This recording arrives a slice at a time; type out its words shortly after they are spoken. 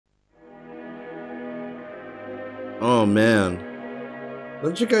Oh man,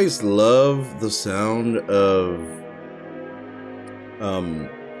 don't you guys love the sound of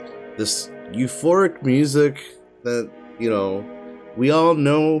this euphoric music that, you know, we all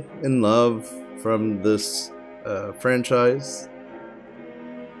know and love from this franchise?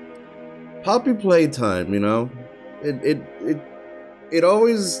 Poppy Playtime, you know, it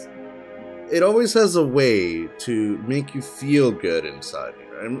always has a way to make you feel good inside you,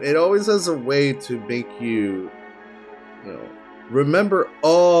 and it always has a way to make you, you know, remember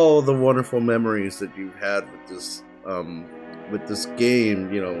all the wonderful memories that you've had with this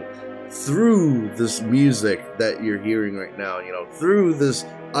game, you know, through this music that you're hearing right now, you know, through this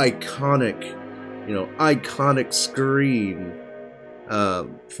iconic screen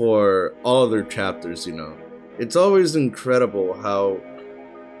for all their chapters, you know. It's always incredible how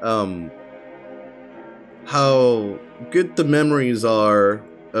good the memories are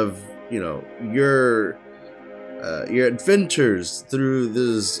of, you know, your adventures through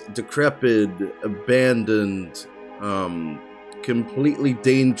this decrepit, abandoned, completely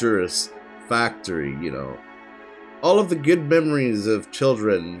dangerous factory, you know. All of the good memories of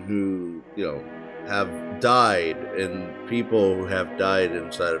children who, you know, have died, and people who have died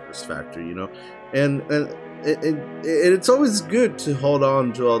inside of this factory, you know. And it's always good to hold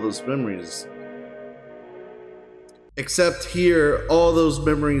on to all those memories. Except here, all those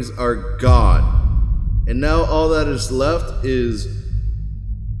memories are gone. And now all that is left is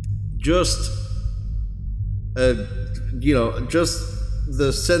just just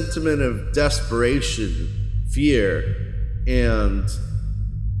the sentiment of desperation, fear, and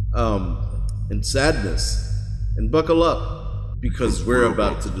sadness. And buckle up, because we're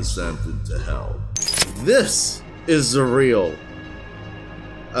about to descend into hell. This is the real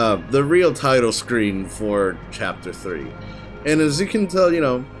title screen for Chapter 3. And as you can tell, you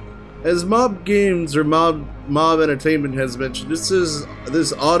know, as Mob Games or Mob Entertainment has mentioned,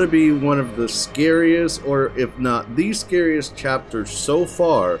 this ought to be one of the scariest, or if not the scariest chapter so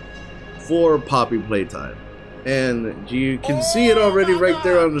far for Poppy Playtime. And you can see it already right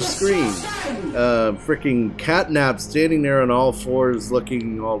there on the screen. Freaking Catnap standing there on all fours,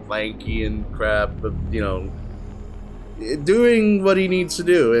 looking all lanky and crap, but, you know, doing what he needs to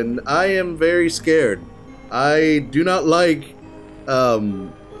do. And I am very scared. I do not like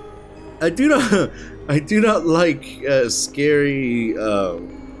scary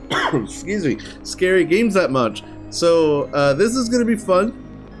excuse me, scary games that much. So this is gonna be fun.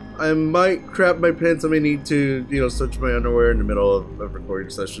 I might crap my pants. I may need to, you know, switch my underwear in the middle of recording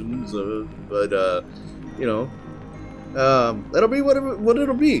sessions, but you know, that'll be what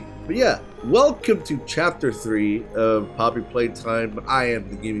it'll be. But yeah, welcome to Chapter 3 of Poppy Playtime. I am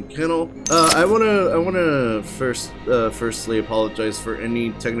the Gaming Kennel. I wanna firstly apologize for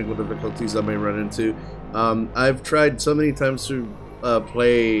any technical difficulties I may run into. I've tried so many times to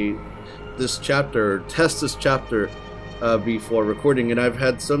play this chapter, test this chapter before recording, and I've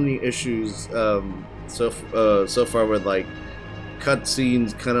had so many issues so far with, like,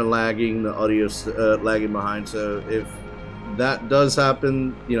 cutscenes kind of lagging, the audio lagging behind. So if that does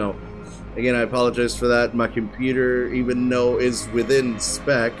happen, you know, again, I apologize for that. My computer, even though is within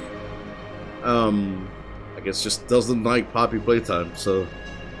spec, I guess just doesn't like Poppy Playtime. So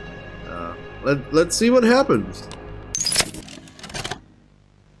let's see what happens.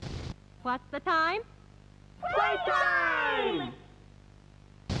 What's the time? Playtime!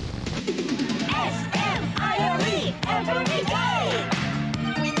 S-M-I-L-E every day!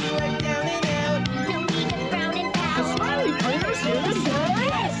 When you are down and out, no need to frown and pout. The smiley players here to say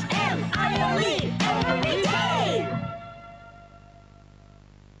S-M-I-L-E every day!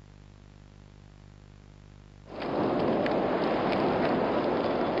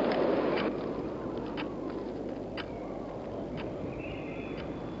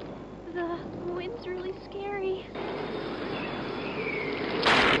 The wind's really scary.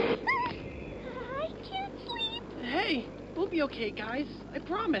 I can't sleep. Hey, we'll be okay, guys. I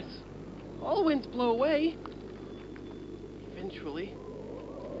promise. All winds blow away. Eventually.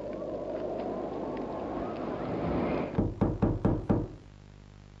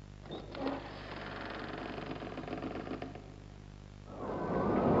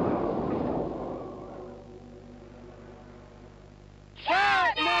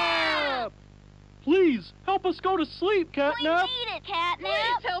 Catnap! Please, help us go to sleep, Catnap. We need it, Catnap.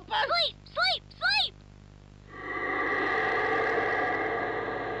 Please help us. Sleep, sleep, sleep.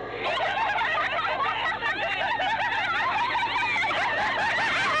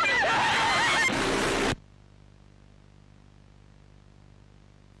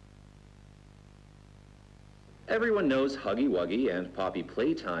 Everyone knows Huggy Wuggy and Poppy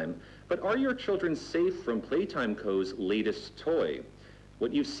Playtime, but are your children safe from Playtime Co.'s latest toy?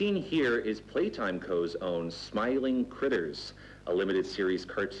 What you've seen here is Playtime Co.'s own Smiling Critters, a limited series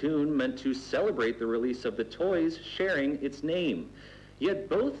cartoon meant to celebrate the release of the toys sharing its name. Yet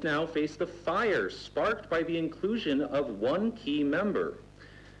both now face the fire sparked by the inclusion of one key member.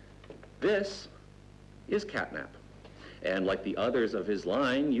 This is Catnap. And like the others of his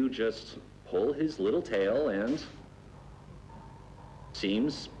line, you just pull his little tail and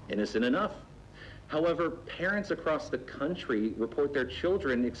seems innocent enough. However, parents across the country report their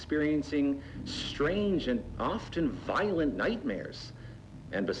children experiencing strange and often violent nightmares.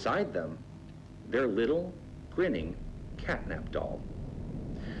 And beside them, their little, grinning Catnap doll.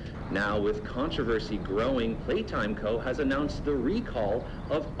 Now, with controversy growing, Playtime Co. has announced the recall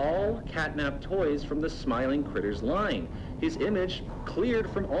of all Catnap toys from the Smiling Critters line. His image cleared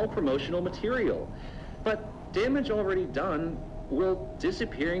from all promotional material. But damage already done, will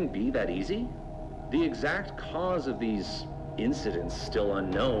disappearing be that easy? The exact cause of these incidents still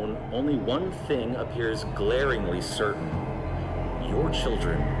unknown. Only one thing appears glaringly certain. Your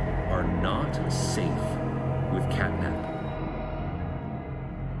children are not safe with Catnap.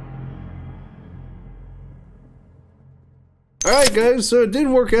 Alright guys, so it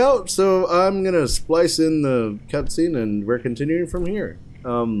didn't work out, so I'm gonna splice in the cutscene and we're continuing from here.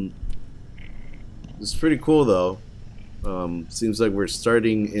 It's pretty cool though. Seems like we're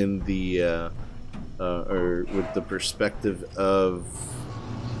starting in the or with the perspective of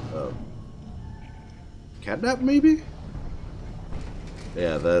Catnap, maybe?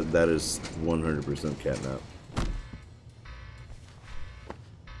 Yeah, that is 100% Catnap.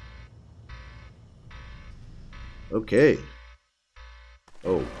 Okay.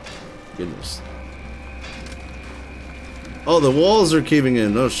 Oh, goodness. Oh, the walls are caving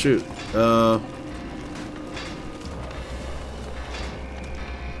in. Oh, shoot. Yeah,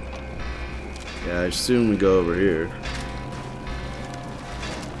 I assume we go over here.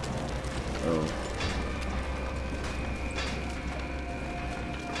 Oh.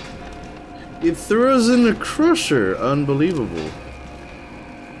 It throws in the crusher. Unbelievable.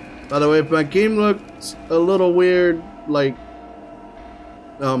 By the way, if my game looks a little weird, like,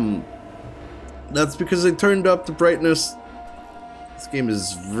 that's because I turned up the brightness. This game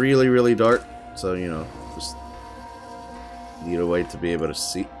is really, really dark, so, you know, just need a way to be able to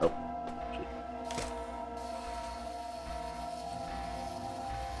see. Oh.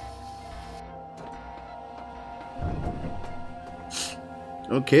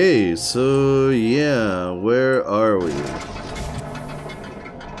 Okay, so yeah, where are we?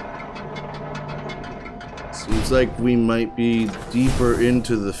 Seems like we might be deeper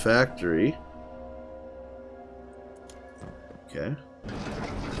into the factory. Okay.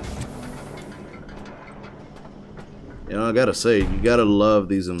 You know, I gotta say, you gotta love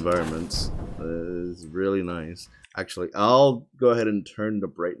these environments. It's really nice. Actually, I'll go ahead and turn the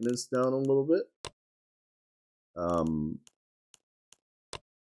brightness down a little bit.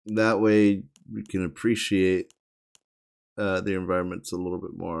 That way we can appreciate the environments a little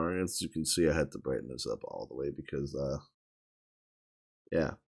bit more. As you can see, I had the brightness up all the way because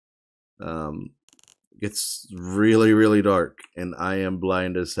yeah, it gets really, really dark and I am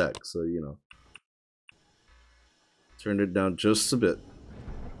blind as heck, so you know, turn it down just a bit.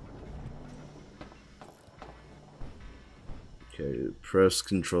 Okay, press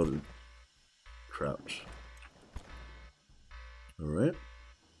control to crouch. All right.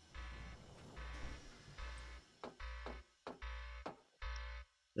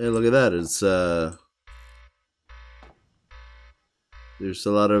 Hey, look at that. It's there's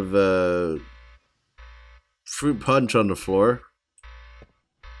a lot of fruit punch on the floor.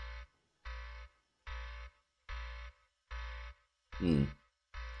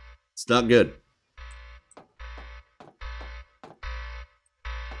 It's not good.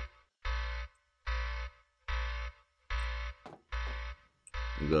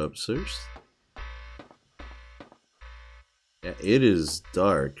 We go upstairs. Yeah, it is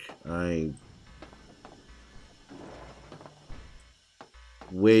dark.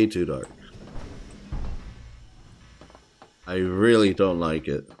 Way too dark. I really don't like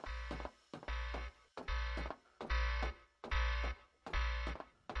it.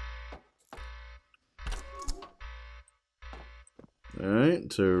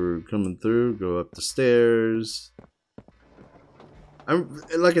 Alright, so we're coming through, go up the stairs.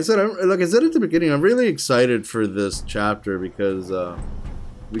 Like I said at the beginning, I'm really excited for this chapter because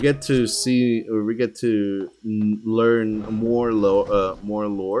we get to see, or we get to learn more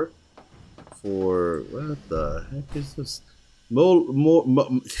lore for what the heck is this?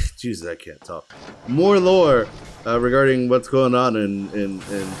 Jesus, I can't talk. More lore regarding what's going on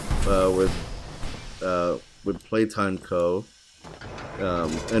with Playtime Co.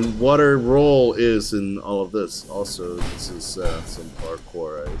 And what our role is in all of this. Also, this is some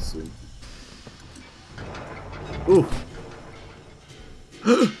parkour, I assume. Ooh.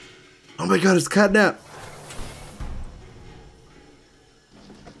 Oh my god, it's Catnap!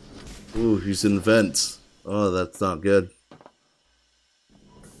 Ooh, he's in vents. Oh, that's not good.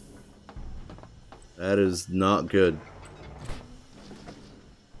 That is not good.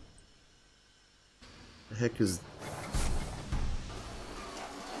 The heck is...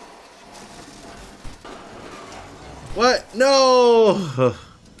 What? No!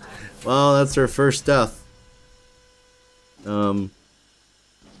 Well, that's our first death.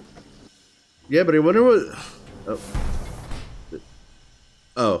 Yeah, but I wonder what...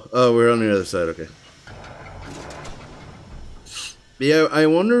 Oh, we're on the other side, okay. Yeah, I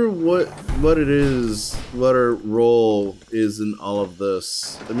wonder what it is, what our role is in all of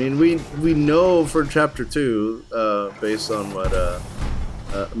this. I mean, we know for chapter 2, based on what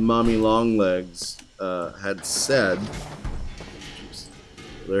Mommy Longlegs had said. Jeez.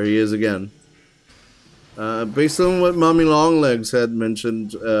 There he is again. Based on what Mommy Longlegs had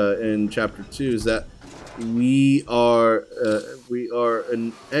mentioned in chapter 2, is that we are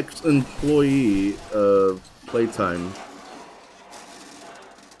an ex-employee of Playtime.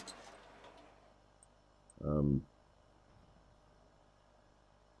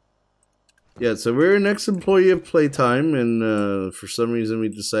 Yeah, so we're an ex-employee of Playtime, and for some reason we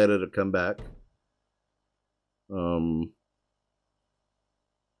decided to come back. Why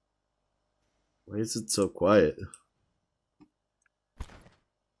is it so quiet?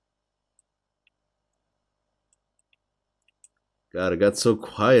 God, it got so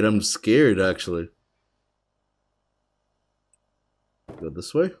quiet. I'm scared, actually. Go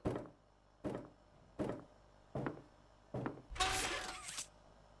this way?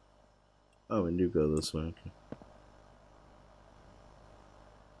 Oh, we do go this way. Okay.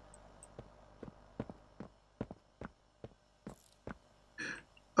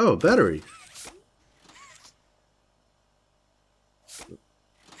 Oh, battery.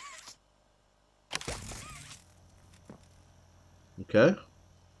 Okay.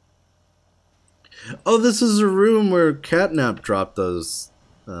 Oh, this is a room where Catnap dropped us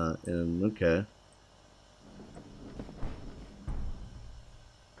in. Okay.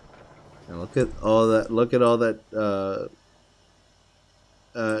 Now look at all that. Look at all that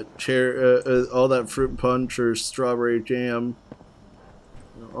all that fruit punch or strawberry jam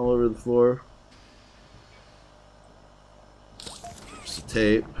all over the floor. There's a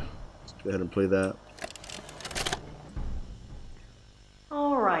tape. Let's go ahead and play that.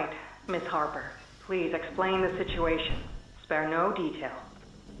 All right, Miss Harper. Please explain the situation. Spare no detail.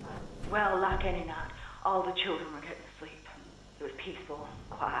 Well, like any night, all the children were getting to sleep. It was peaceful,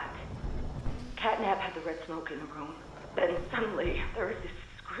 quiet. Catnap had the red smoke in the room. Then suddenly, there was this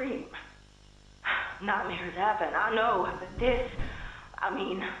scream. Nightmares happen, I know, but this... I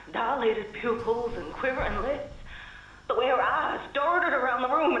mean, dilated pupils and quivering lips. The way her eyes darted around the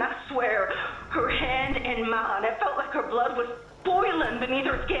room, and I swear, her hand in mine, it felt like her blood was boiling beneath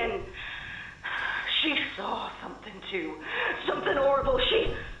her skin. She saw something too. Something horrible.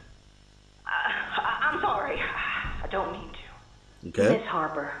 I'm sorry. I don't mean to. Okay. Miss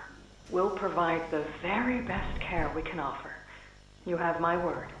Harper, we'll provide the very best care we can offer. You have my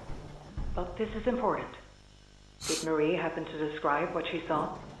word. But this is important. Did Marie happen to describe what she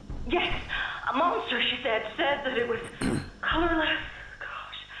saw? Yes, a monster, she said that it was colorless.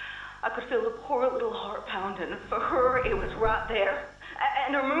 Gosh, I could feel the poor little heart pounding. For her, it was right there.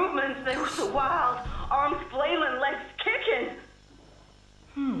 And her movements, they were so wild. Arms flailing, legs kicking.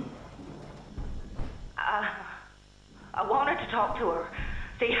 I wanted to talk to her,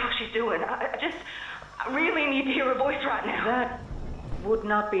 see how she's doing. I really need to hear her voice right now. That would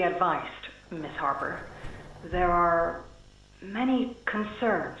not be advised, Miss Harper. There are many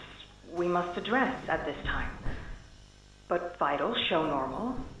concerns we must address at this time. But vitals show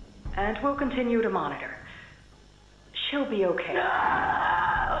normal, and we'll continue to monitor. She'll be okay. No!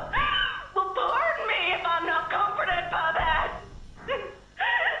 Well, pardon me if I'm not comforted by that. Just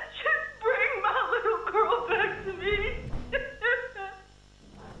bring my little girl back to me.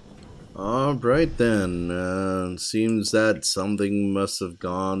 Alright then. Seems that something must have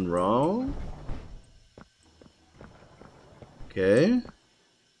gone wrong. Okay.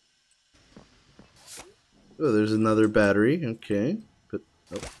 Oh, there's another battery. Okay.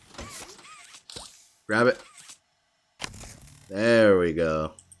 Grab it. There we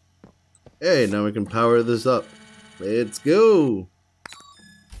go. Hey, now we can power this up. Let's go.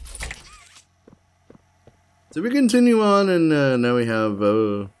 So we continue on, and now we have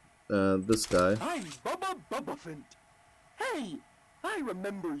this guy. I'm Bubba Bubbaphant. Hey, I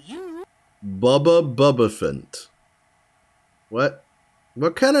remember you. Bubba Bubbaphant. What?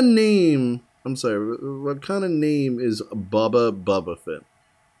 What kind of name? I'm sorry. What kind of name is Bubba Bubbaphant?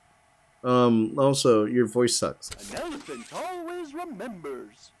 Also, your voice sucks. An elephant always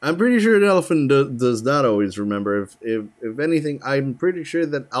remembers. I'm pretty sure an elephant does not always remember. If anything, I'm pretty sure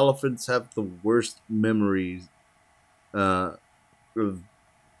that elephants have the worst memories of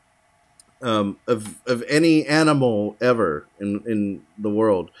any animal ever in the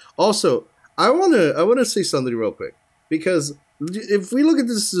world. Also, I wanna say something real quick, because if we look at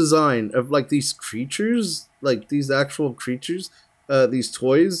this design of like these creatures, like these actual creatures, these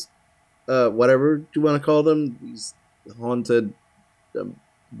toys, whatever you want to call them, these haunted,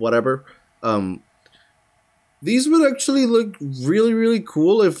 whatever. These would actually look really, really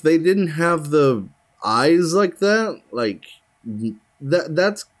cool if they didn't have the eyes like that. Like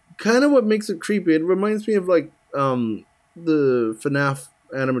that's kind of what makes it creepy. It reminds me of like the FNAF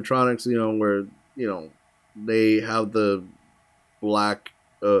animatronics, where they have the black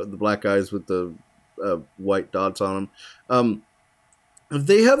eyes with the white dots on them. If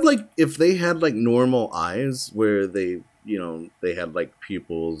they had like normal eyes where they had like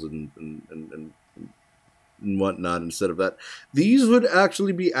pupils and whatnot instead of that, these would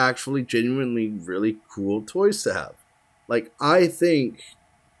actually be genuinely really cool toys to have. Like I think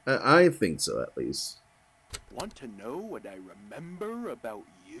so, at least. Want to know what I remember about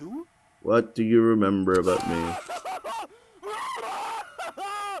you? What do you remember about me?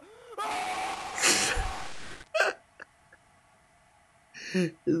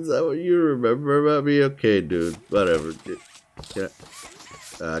 Is that what you remember about me? Okay, dude. Whatever.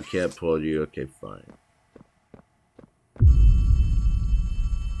 I can't pull you. Okay, fine.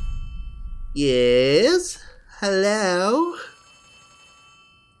 Yes? Hello?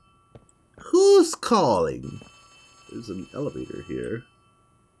 Who's calling? There's an elevator here.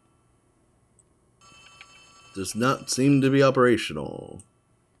 Does not seem to be operational.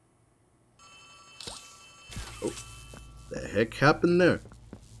 Oh. The heck happened there?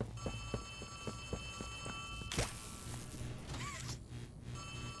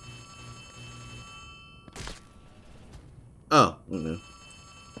 Oh, okay.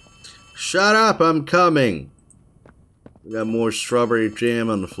 Shut up, I'm coming. We got more strawberry jam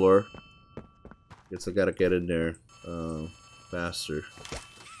on the floor. Guess I gotta get in there faster.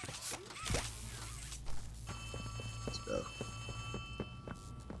 Let's go.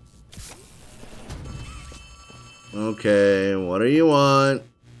 Okay, what do you want?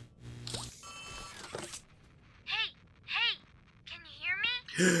 Hey, can you hear me?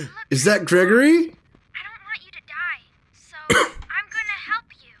 Look, Is that Gregory? I don't want you to die, so I'm gonna help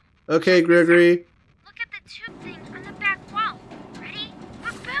you. Okay, Gregory. Look at the tube thing on the back wall. Ready?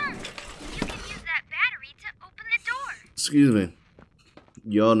 Boom! You can use that battery to open the door. Excuse me.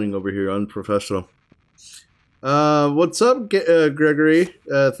 Yawning over here, unprofessional. What's up, Gregory?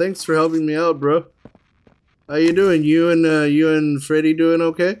 Thanks for helping me out, bro. How you doing? You and Freddy doing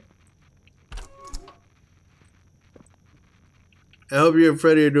okay? I hope you and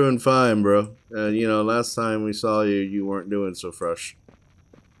Freddy are doing fine, bro. Last time we saw you, you weren't doing so fresh.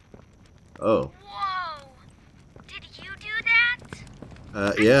 Oh. Whoa! Did you do that?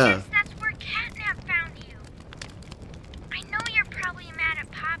 Yeah. I guess that's where Catnap found you. I know you're probably mad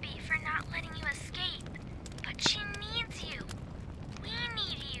at Poppy for not letting you escape, but she needs you. We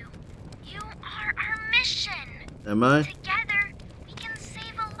need you. You are our mission. Am I? Together, we can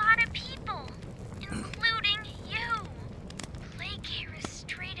save a lot of people, including you. Playcare is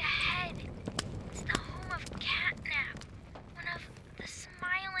straight ahead. It's the home of Catnap, one of the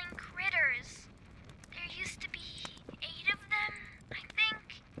smiling critters. There used to be 8 of them, I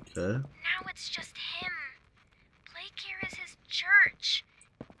think. Okay. Now it's just him. Playcare is his church,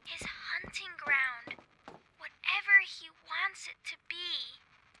 his hunting ground, whatever he wants it to be.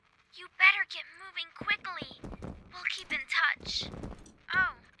 You better get moving quickly. We'll keep in touch.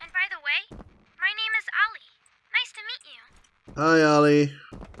 Oh, and by the way, my name is Ollie. Nice to meet you. Hi, Ollie.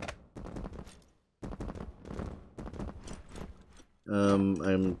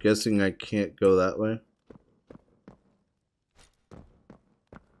 I'm guessing I can't go that way.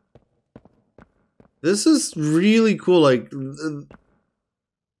 This is really cool. Like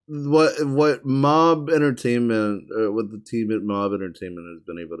what Mob Entertainment, what the team at Mob Entertainment has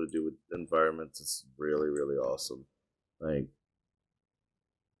been able to do with environments is really, really awesome. Like,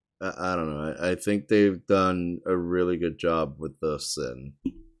 I don't know. I think they've done a really good job with this, and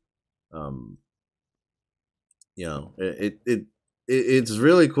you know, it's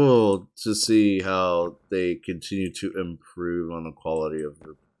really cool to see how they continue to improve on the quality of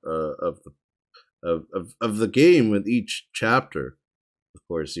the game with each chapter. Of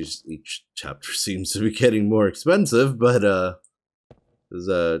course, each chapter seems to be getting more expensive, but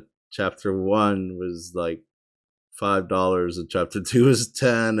chapter 1 was like $5, and chapter 2 is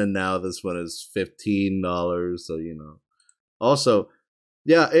 10, and now this one is $15. So Also,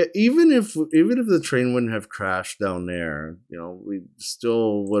 yeah, even if the train wouldn't have crashed down there, we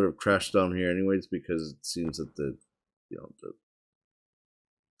still would have crashed down here anyways, because it seems that the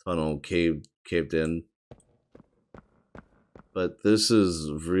tunnel caved in. But this is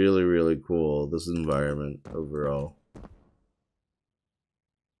really, really cool, this environment overall.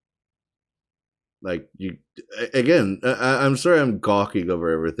 Like, I'm sorry I'm gawking over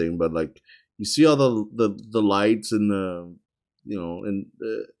everything, but like, you see all the lights and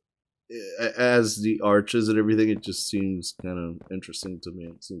as the arches and everything, it just seems kind of interesting to me.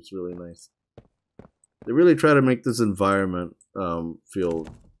 It seems really nice. They really try to make this environment feel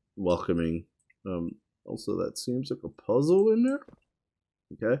welcoming. Also, that seems like a puzzle in there.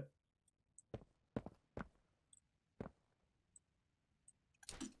 Okay.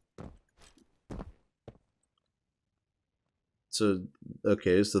 So,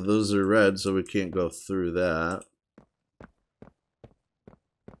 okay, so those are red, so we can't go through that.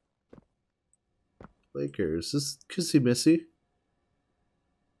 Laker, is this Kissy Missy?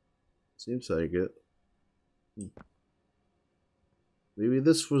 Seems like it. Maybe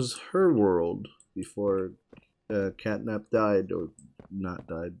this was her world before Catnap died, or not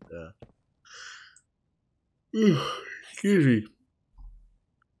died. Excuse me.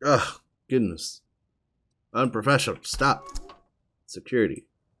 Ugh, goodness. Unprofessional. Stop. Security.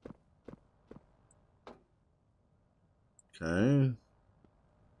 Okay.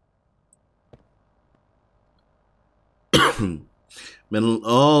 Man,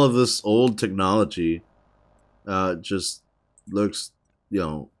 all of this old technology just looks,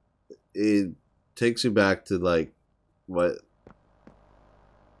 it takes you back to like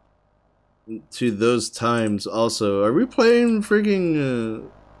to those times. Also, are we playing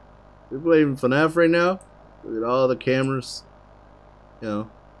freaking we're playing FNAF right now with all the cameras?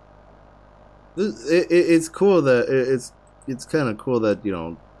 It's cool that it's kind of cool that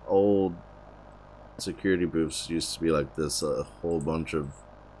old security booths used to be like this. A whole bunch of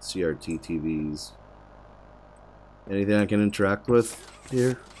CRT TVs. Anything I can interact with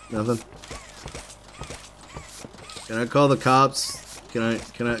here? Nothing. Can I call the cops? Can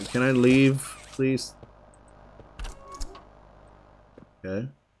I leave, please? Okay.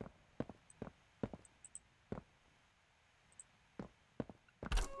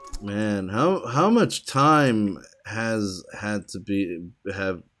 Man, how much time has had to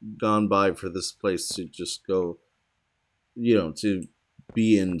have gone by for this place to just go, to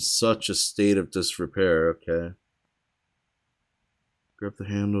be in such a state of disrepair? Okay. Grab the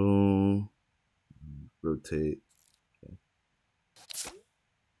handle, rotate. Okay.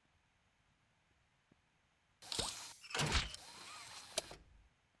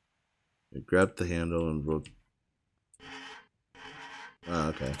 Grab the handle and rotate. Ah,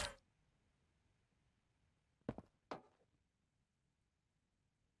 okay.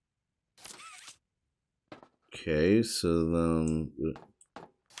 Okay, so then.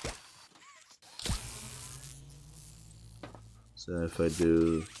 So if I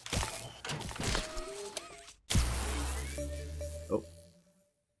do. Oh.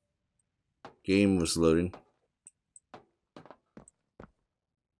 Game was loading.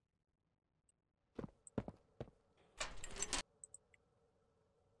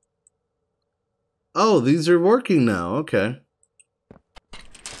 Oh, these are working now. Okay.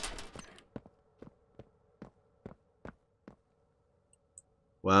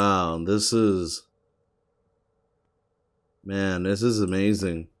 Wow, this is... Man, this is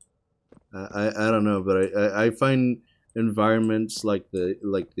amazing. I don't know, but I find environments like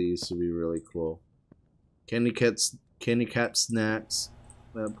these to be really cool. Candy Cat snacks.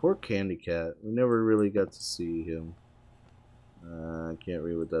 Poor Candy Cat. We never really got to see him. I can't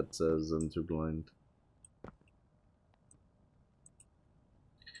read what that says. I'm too blind.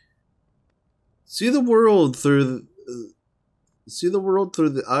 See the world through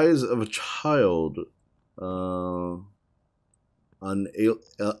the eyes of a child. On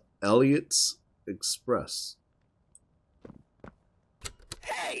Elliot's Express.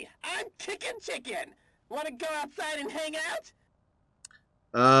 Hey, I'm Chicken. Want to go outside and hang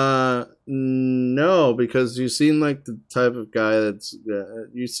out? No, because you seem like the type of guy that's...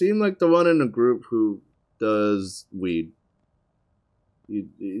 you seem like the one in the group who does weed.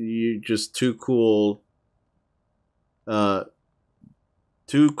 You're just too cool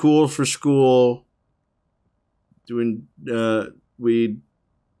Too cool for school. Doing weed.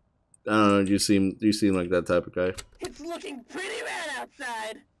 I don't know. You seem like that type of guy. It's looking pretty bad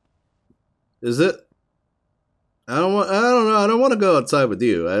outside. Is it? I don't know. I don't want to go outside with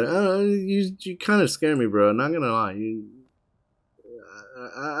you. You kind of scare me, bro. Not gonna lie.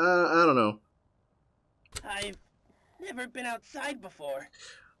 I don't know. I've never been outside before.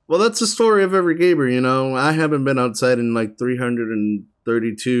 Well, that's the story of every gamer, you know. I haven't been outside in like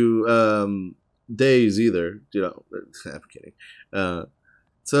 332 days either. You know, I'm kidding.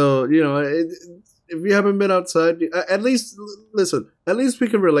 So you know, if you haven't been outside, at least listen. At least we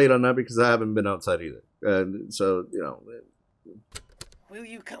can relate on that because I haven't been outside either. So you know. Will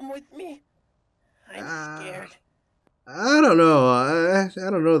you come with me? I'm scared. I don't know. I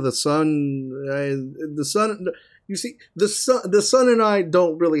don't know. The sun. You see, the sun and I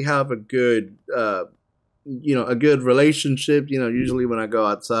don't really have a good, you know, a good relationship. You know, usually when I go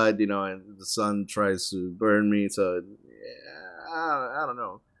outside, you know, and the sun tries to burn me. So, yeah, I don't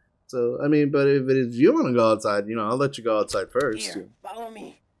know. So, I mean, but if you want to go outside, you know, I'll let you go outside first. Here, follow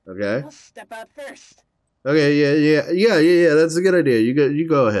me. Okay. I'll step out first. Okay. Yeah. That's a good idea. You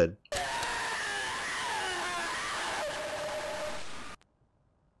go ahead.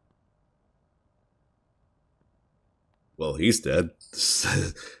 Well, he's dead.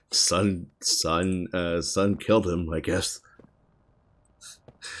 Son killed him, I guess.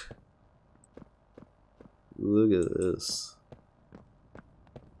 Look at this.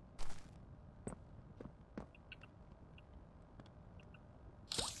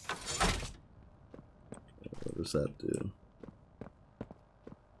 What does that do?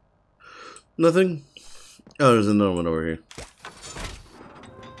 Nothing. Oh, there's another one over here.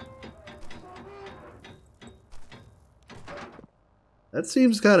 That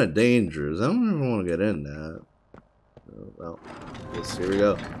seems kind of dangerous. I don't even want to get in that. Oh, well, yes, here we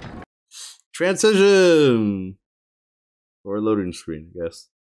go. Transition! Or loading screen, I guess.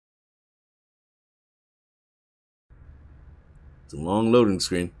 It's a long loading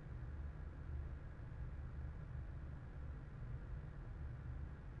screen.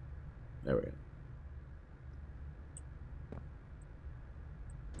 There we go.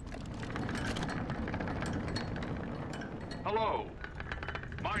 Hello.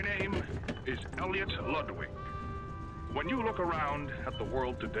 My name is Elliot Ludwig. When you look around at the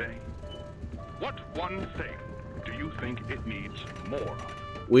world today, what one thing do you think it needs more of?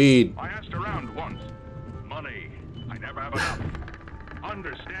 Weed. I asked around once. Money. I never have enough.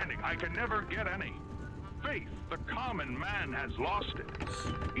 Understanding. I can never get any. Faith. The common man has lost it.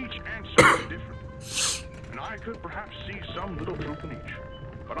 Each answer is different. And I could perhaps see some little truth in each.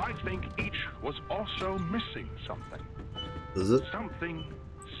 But I think each was also missing something. Is it? Something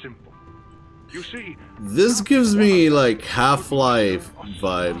simple. You see, this gives me like Half-Life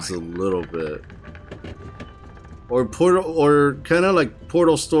vibes a little bit. Or Portal, or kind of like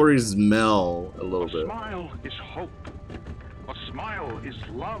Portal Stories Mel a little bit. A smile is hope. A smile is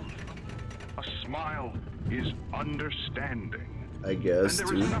love. A smile is understanding. I guess, and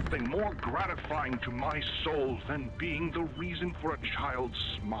there is nothing more gratifying to my soul than being the reason for a child's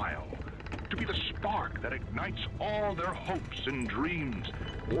smile. To be the spark that ignites all their hopes and dreams.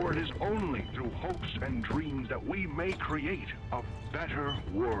 For it is only through hopes and dreams that we may create a better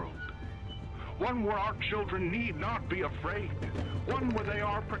world. One where our children need not be afraid. One where they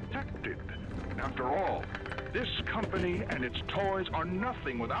are protected. After all, this company and its toys are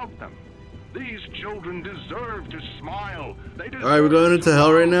nothing without them. These children deserve to smile. They deserve Alright, we're going into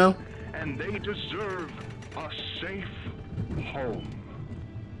hell right now? And they deserve a safe home.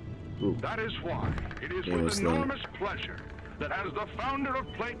 Ooh. That is why it is with enormous pleasure that as the founder of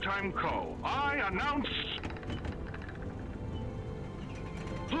Playtime Co., I announce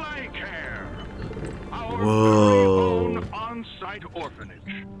Playcare, our very own on-site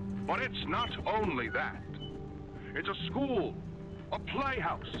orphanage. But it's not only that. It's a school, a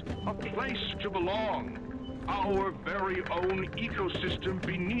playhouse, a place to belong. Our very own ecosystem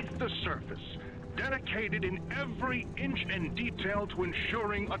beneath the surface, dedicated in every inch and detail to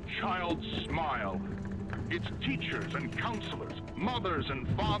ensuring a child's smile. Its teachers and counselors, mothers and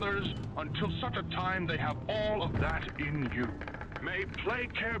fathers, until such a time they have all of that in you. May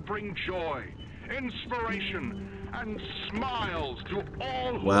Playcare bring joy, inspiration, and smiles to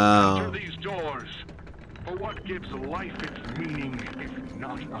all who enter these doors. For what gives life its meaning if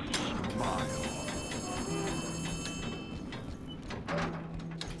not a smile?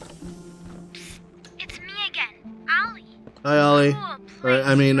 It's me again, Ollie. Hi, Ollie. Cool place,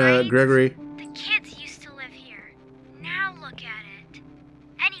 I mean, right? Gregory. The kids used to live here. Now look at it.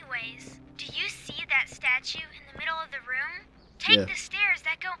 Anyways, do you see that statue in the middle of the Take Yeah. the stairs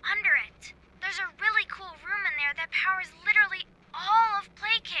that go under it. There's a really cool room in there that powers literally all of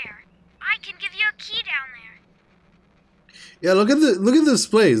Playcare. I can give you a key down there. Yeah, look at this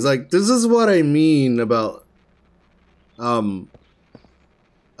place. Like, this is what I mean about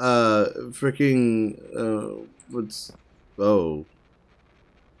freaking what's oh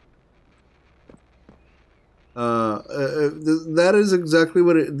that is exactly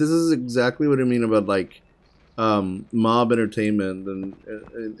what this is exactly what I mean about like Mob Entertainment and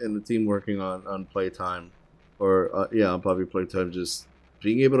the team working on Playtime or yeah, on Poppy Playtime, just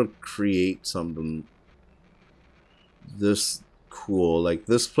being able to create something this cool. Like,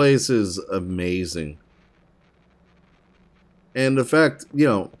 this place is amazing. And the fact, you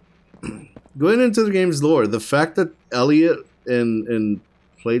know, going into the game's lore, the fact that Elliot and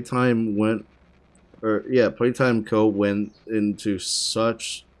Playtime went, or yeah, Playtime Co. went into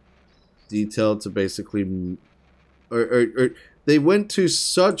such detail to basically, or they went to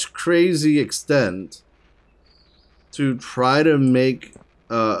such crazy extent to try to make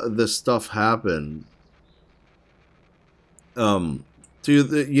this stuff happen. To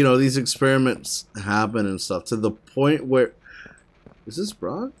the, you know, these experiments happen and stuff to the point where, is this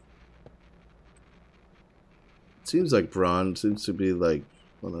Braun? It seems like Braun seems to be like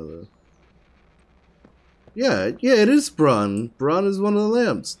one of the. Yeah, it is Braun. Braun is one of the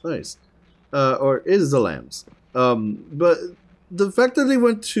lambs. Nice. Or is the lambs. But the fact that they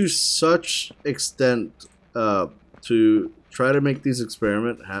went to such extent to try to make these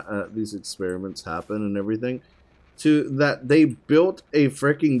experiments happen and everything, to that they built a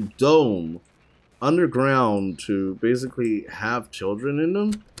freaking dome underground to basically have children in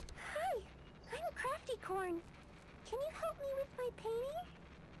them. Hi, I'm Crafty Corn. Can you help me with my painting?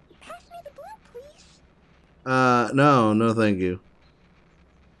 Pass me the glue, please. No, thank you.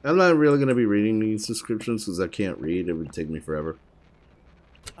 I'm not really gonna be reading these descriptions because I can't read. It would take me forever.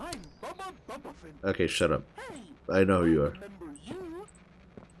 I'm Bubba Bubbaphant. Okay, shut up. Hey, I know who you are. remember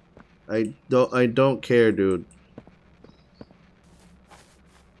you. I don't care, dude.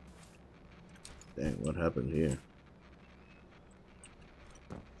 Dang, what happened here?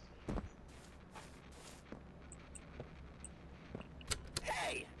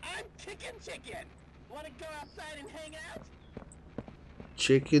 Hey, I'm Chicken. Wanna go outside and hang out?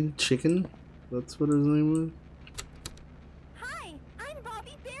 Chicken? That's what his name was? Hi, I'm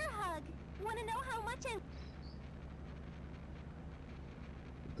Bobby Bearhug. Wanna know how much I...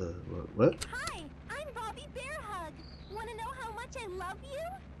 What? Hi, I'm Bobby Bearhug. Wanna know how much I love you?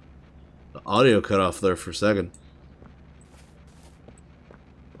 The audio cut off there for a second.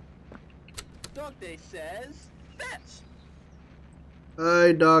 Dog Day says, fetch.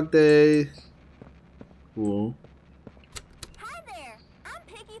 Hi, Dog Day. Cool. Hi there, I'm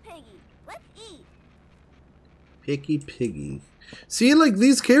Piggy. Let's eat. Piggy. See, like,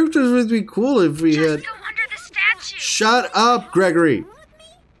 these characters would be cool if we had... Just go under the statue. Shut up, Gregory!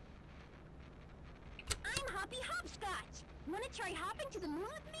 I'm Hoppy Hopscotch. Wanna try hopping to the moon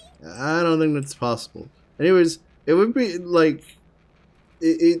with me? I don't think that's possible. Anyways, it would be, like...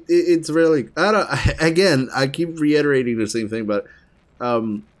 It's really... Again, I keep reiterating the same thing, but...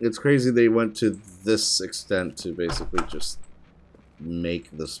 it's crazy they went to this extent to basically just make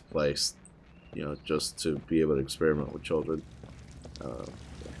this place, you know, just to be able to experiment with children.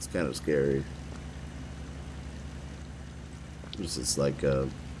 It's kind of scary. This is like a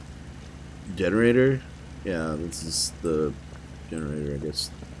generator. Yeah, this is the generator, I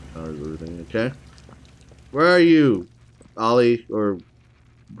guess. Powers everything. Okay. Where are you, Ollie or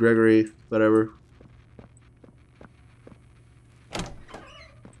Gregory, whatever?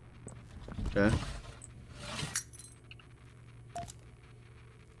 Okay.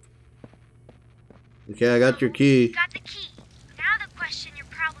 Okay, I got your key. You got the key. Now the question you're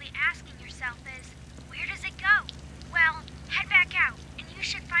probably asking yourself is, where does it go? Well, head back out, and you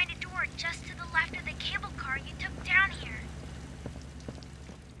should find a door just to the left of the cable car you took down here.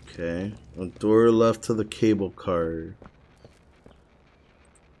 Okay. A door left to the cable car.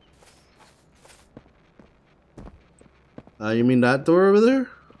 You mean that door over there?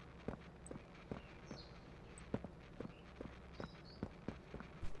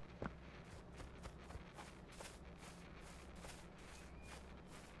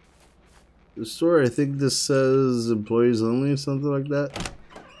 The store, I think this says employees only, something like that.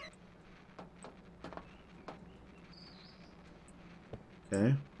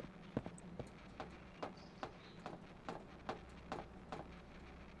 Okay.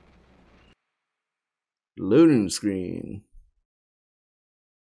 Loading screen.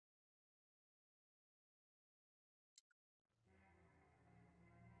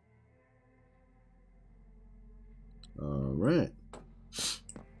 All right.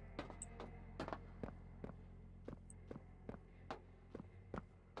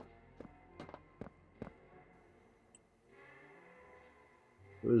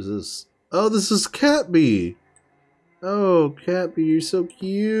 What is this? Oh, this is Catbee. Oh, Catbee, you're so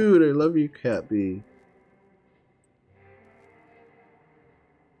cute. I love you, Catbee.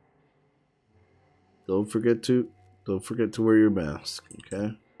 Don't forget to wear your mask,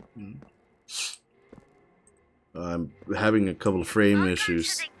 okay? I'm having a couple of frame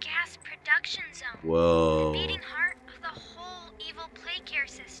issues. To the gas production zone. Whoa. The beating heart of the whole evil play care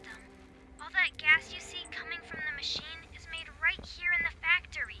system. All that gas you see coming from the machine is made right here in the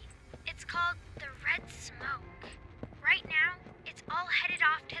factory. It's called the red smoke. Right now, it's all headed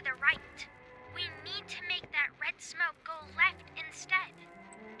off to the right. We need to make that red smoke go left instead.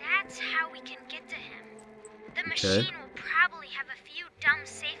 That's how we can get to him. The machine will probably have a few dumb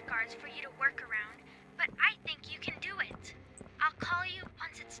safeguards for you to work around, but I think you can do it. I'll call you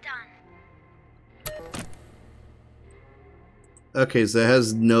once it's done. Okay, so it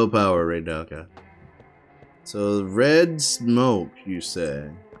has no power right now, okay. So, red smoke, you say?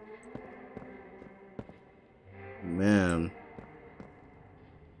 Man.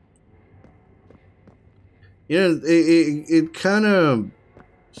 You know, it kind of...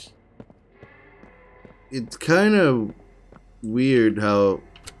 It's kind of weird how...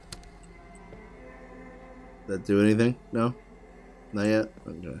 That do anything? No? Not yet?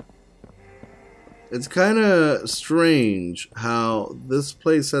 Okay. It's kind of strange how this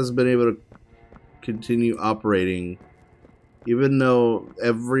place has been able to continue operating even though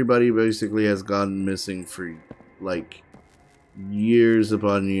everybody basically has gone missing for like years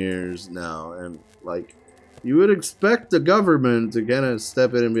upon years now, and like you would expect the government to kind of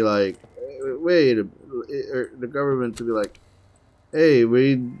step in and be like, wait, or the government to be like, hey,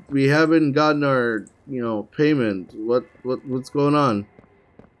 we haven't gotten our, you know, payment. What's going on?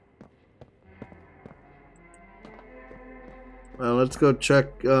 Well, let's go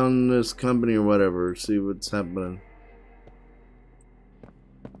check on this company or whatever, see what's happening.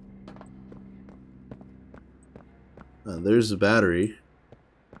 There's the battery.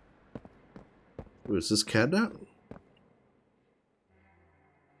 Ooh, is this catnap?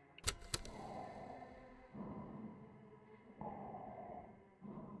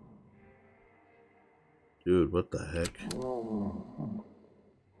 Dude, what the heck?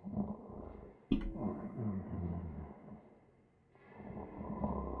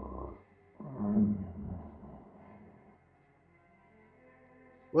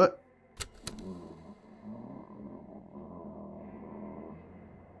 What?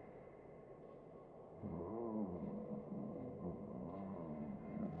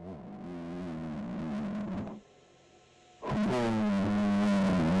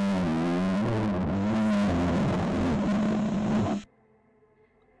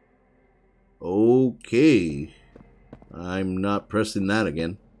 Okay. I'm not pressing that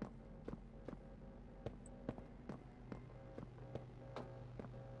again.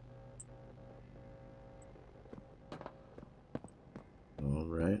 All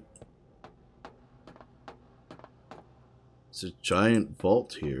right. It's a giant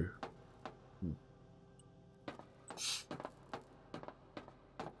vault here.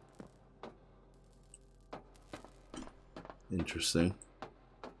 Interesting.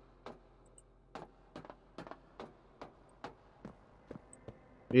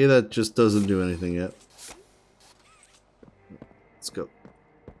 Maybe that just doesn't do anything yet. Let's go.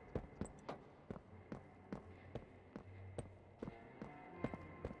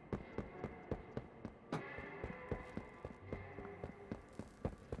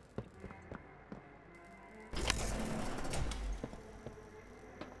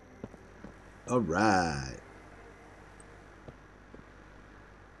 All right.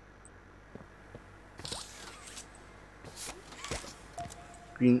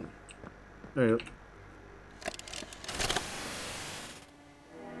 Green. There you go.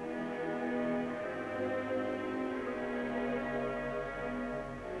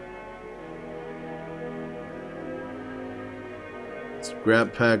 It's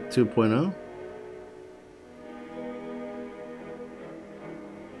Grab Pack 2.0.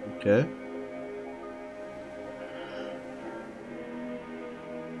 Okay.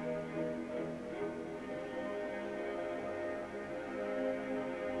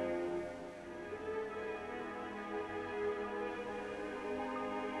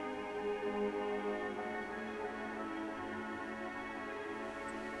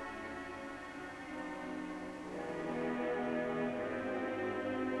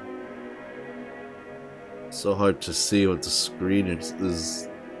 So hard to see what the screen is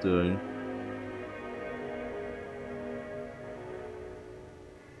doing.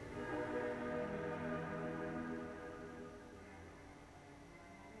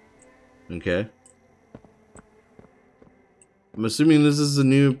 Okay. I'm assuming this is a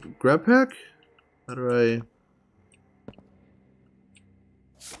new grab pack? How do I...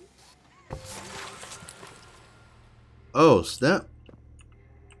 Oh, snap.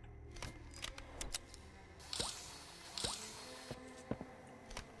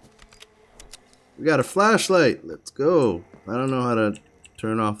 We got a flashlight. Let's go. I don't know how to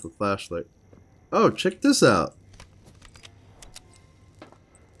turn off the flashlight. Oh, check this out.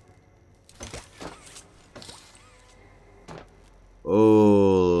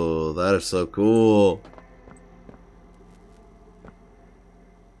 Oh, that is so cool.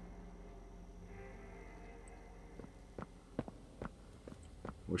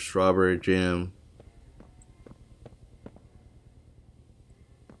 Or strawberry jam.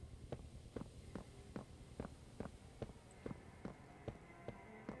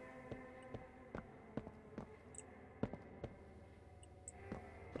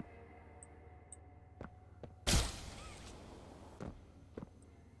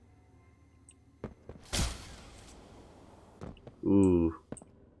 Ooh.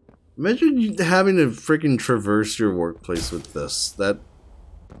 Imagine you having to freaking traverse your workplace with this.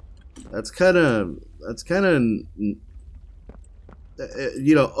 That's kind of you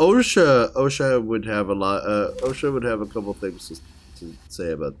know, OSHA would have a lot OSHA would have a couple things to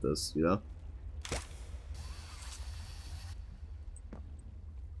say about this, you know?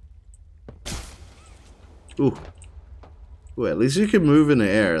 Ooh. Ooh, at least you can move in the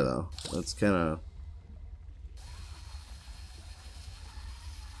air though. That's kind of...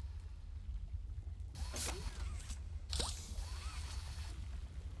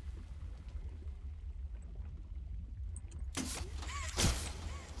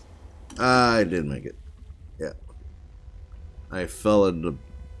 I did make it. Yeah. I fell in the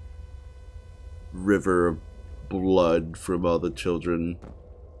river of blood from all the children.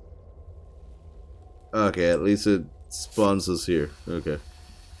 Okay, at least it spawns us here. Okay.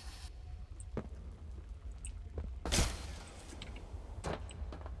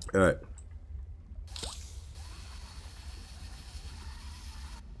 Alright.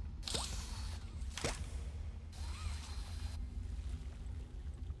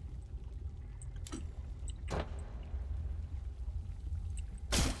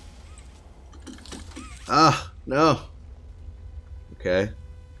 Ah, no. Okay.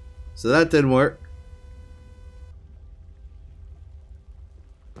 So that didn't work.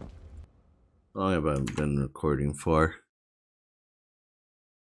 How long have I been recording for?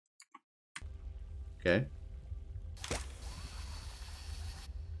 Okay.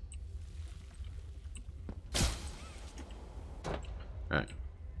 Alright.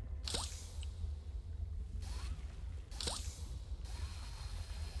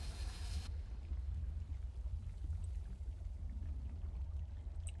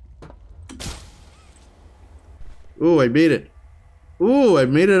 Ooh, I made it. Ooh, I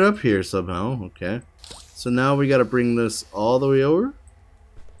made it up here somehow. Okay. So now we gotta bring this all the way over?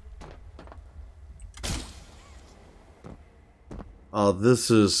 Oh,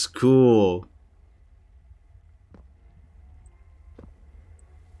 this is cool.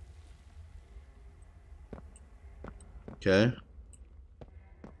 Okay.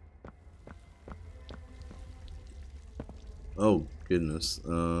 Oh, goodness.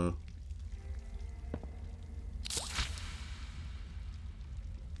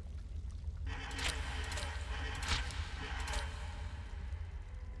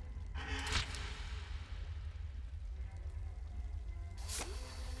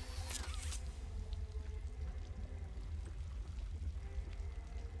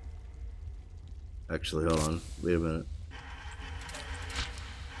 Actually, hold on. Wait a minute.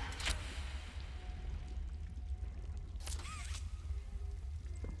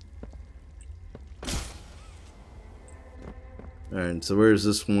 Alright, so where's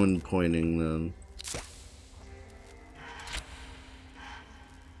this one pointing then?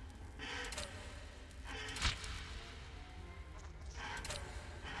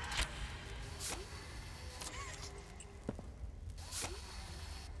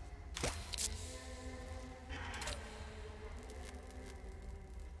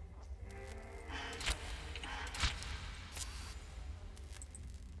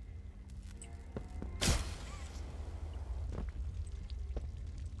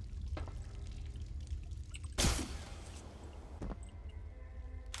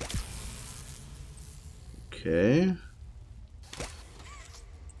 Okay.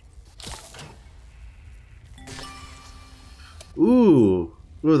 Ooh,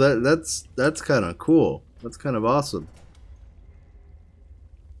 that's kind of cool. That's kind of awesome.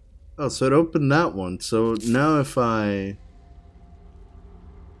 Oh, so it opened that one. So now if I...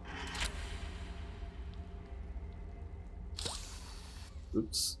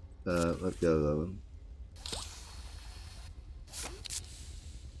 Oops. Let go of that one.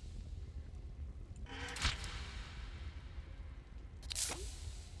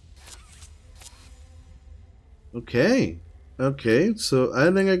 Okay. Okay, so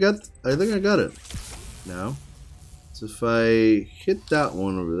I think I got it now. So if I hit that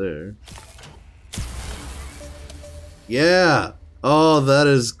one over there. Yeah! Oh, that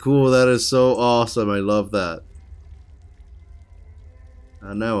is cool. That is so awesome. I love that.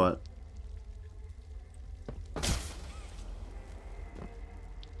 Now what?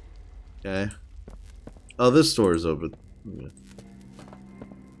 Okay. Oh, this door is open. Okay.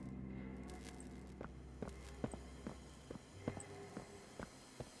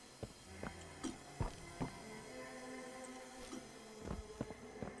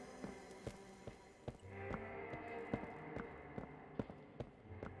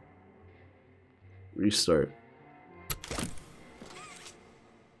 Restart.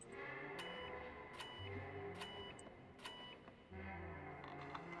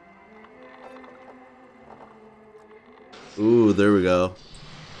 Ooh, there we go.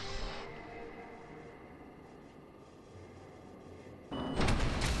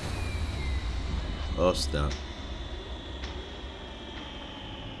 Oh, snap.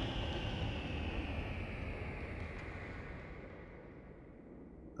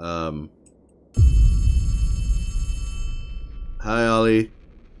 Hi, Ollie.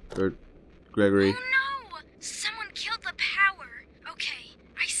 Or Gregory. Oh no! Someone killed the power. Okay,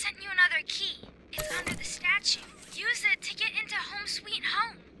 I sent you another key. It's under the statue. Use it to get into Home Sweet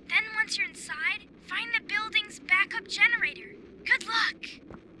Home. Then once you're inside, find the building's backup generator. Good luck!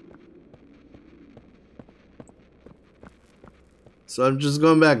 So I'm just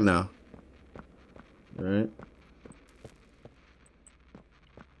going back now. Alright.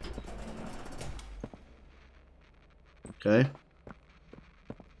 Okay.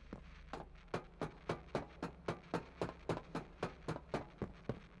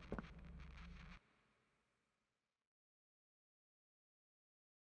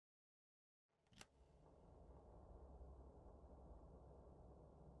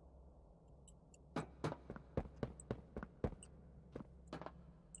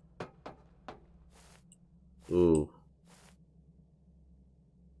 Ooh.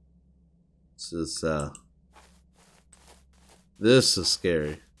 This is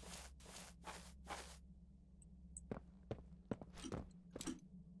scary.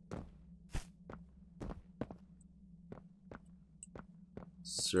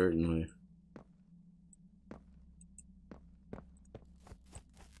 Certainly.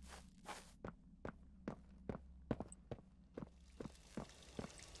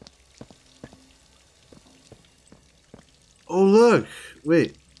 Oh, look.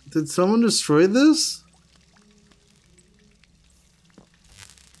 Wait. Did someone destroy this?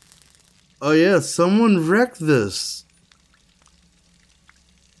 Oh, yeah. Someone wrecked this.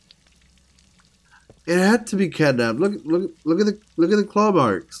 It had to be catnapped. Look at the claw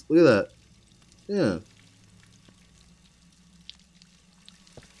marks. Look at that. Yeah.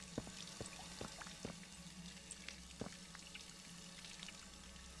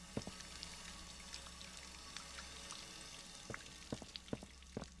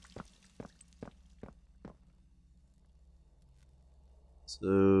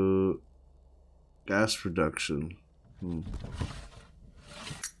 So, gas production. Oh,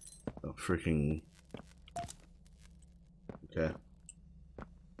 freaking. Okay.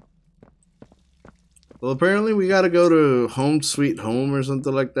 Well, apparently we gotta go to Home Sweet Home or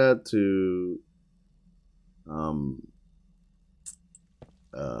something like that to,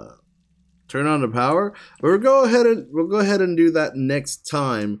 turn on the power. We'll go ahead and do that next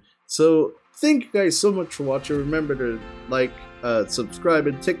time. So, thank you guys so much for watching. Remember to like, subscribe,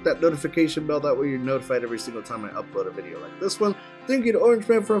 and tick that notification bell. That way you're notified every single time I upload a video like this one. Thank you to Orange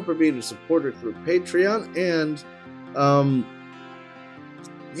Man for being a supporter through Patreon, and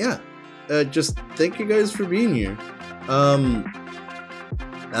yeah, just thank you guys for being here.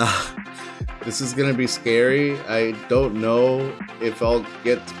 This is gonna be scary. I don't know if I'll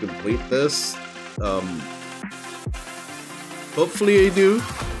get to complete this. Hopefully I do,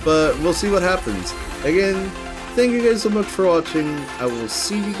 but we'll see what happens. Again, thank you guys so much for watching. I will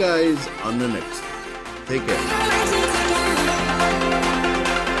see you guys on the next one. Take care.